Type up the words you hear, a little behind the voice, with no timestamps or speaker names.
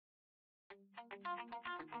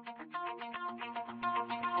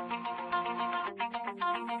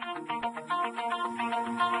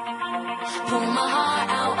Pull my heart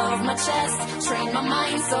out of my chest, train my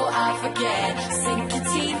mind so I forget. Sink your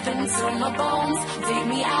teeth into my bones, dig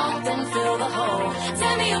me out, then fill the hole.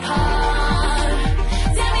 Tear me apart,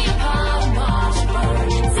 and watch it burn.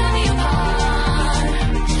 Tear me apart,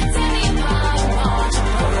 and watch it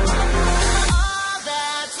burn. All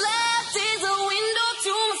that's left is a window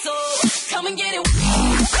to my soul. Come and get it.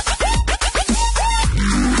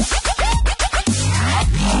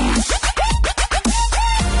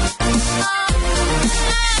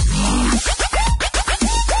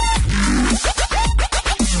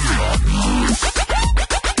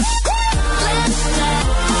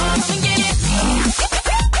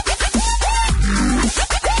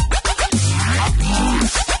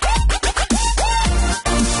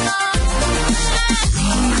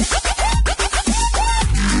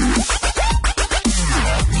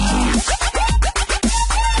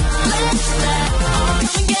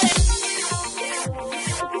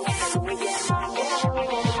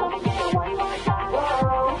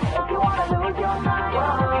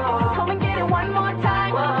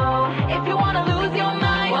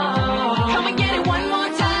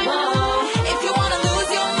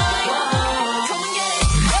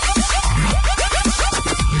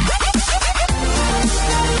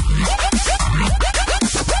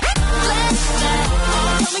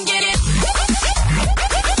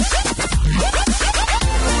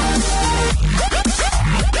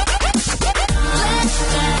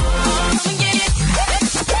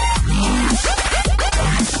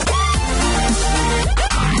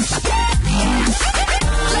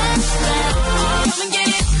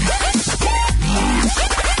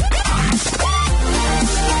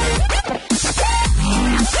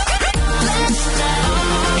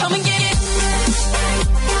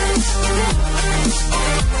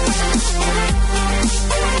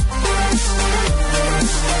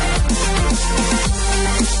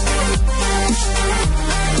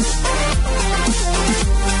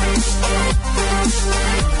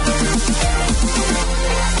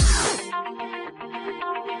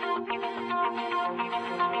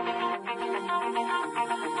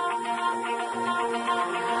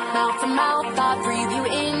 Mouth to mouth, I breathe you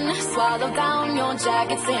in. Swallow down your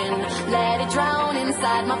jagged sin. Let it drown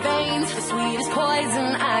inside my veins. The sweetest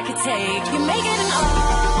poison I could take. You make it an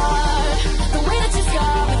art, the way that you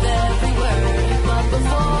scar.